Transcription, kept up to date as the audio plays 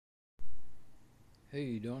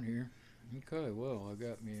Hey, Don here. Okay, well, I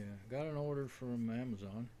got an order from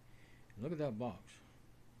Amazon. Look at that box.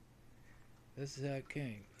 This is how it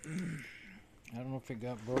came. I don't know if it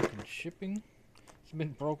got broken shipping. It's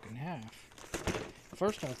been broken half.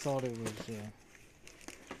 First, I thought it was.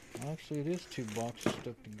 Actually, it is two boxes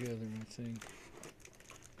stuck together. I think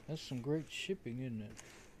that's some great shipping, isn't it?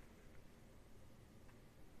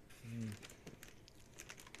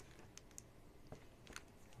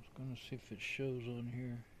 I was gonna see if it shows on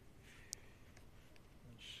here.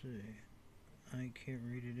 Let's see. I can't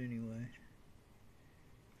read it anyway.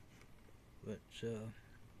 But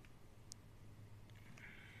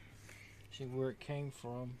see where it came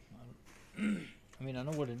from. I mean, I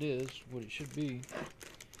know what it is, what it should be,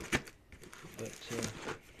 but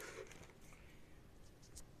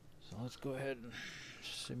so let's go ahead and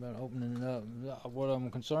see about opening it up. What I'm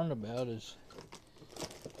concerned about is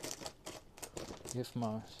if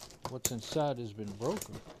what's inside has been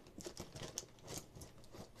broken.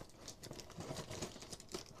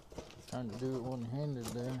 Trying to do it one-handed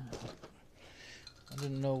there. I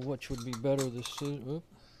didn't know which would be better, the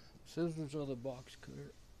scissors or the box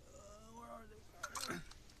cutter. Where are they?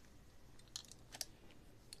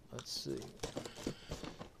 Let's see.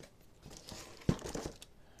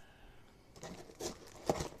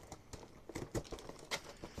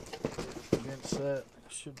 Against that, I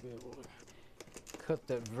should be able to cut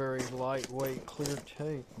that very lightweight clear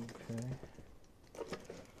tape. Okay.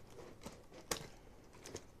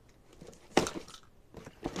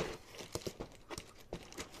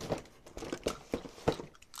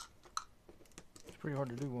 Pretty hard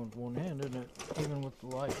to do with one hand, isn't it? Even with the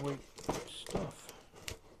lightweight stuff.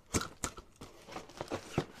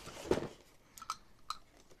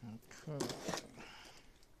 Okay.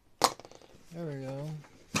 There we go.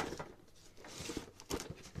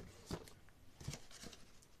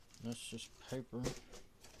 That's just paper.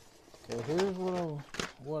 Okay, here's what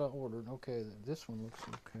I ordered. Okay, this one looks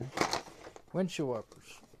okay. Windshield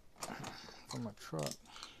wipers for my truck,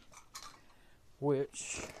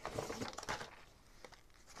 which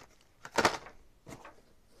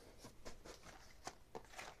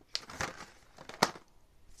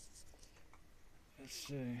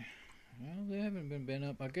see. Well, they haven't been bent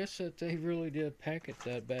up. I guess that they really did pack it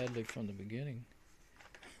that badly from the beginning.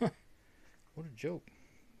 What a joke.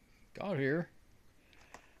 Got here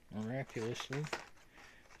miraculously.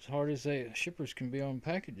 As hard as shippers can be on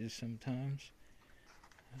packages sometimes.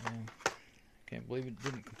 Can't believe it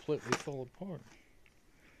didn't completely fall apart.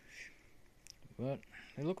 But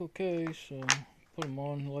they look okay, so put them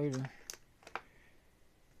on later.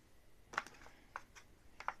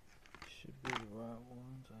 Should be the right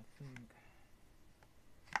ones, I think.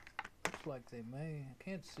 Looks like they may. I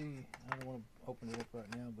can't see. I don't want to open it up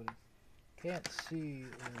right now, but I can't see.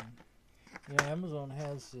 Amazon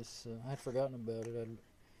has this. I had forgotten about it.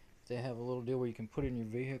 They have a little deal where you can put in your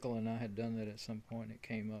vehicle, and I had done that at some point. It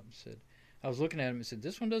came up and said, I was looking at them and said,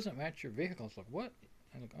 "This one doesn't match your vehicle." I was like, "What?"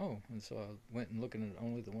 I'm like, "Oh," and so I went and looking at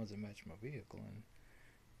only the ones that match my vehicle, and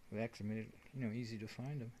it actually made it, easy to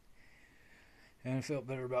find them. And I felt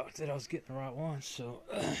better about that I was getting the right ones. So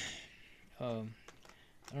I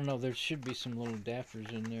don't know. There should be some little adapters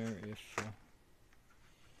in there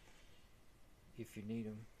if you need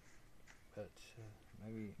them. But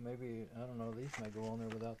maybe I don't know. These may go on there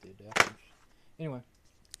without the adapters. Anyway,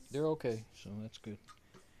 they're okay. So that's good.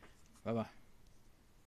 Bye bye.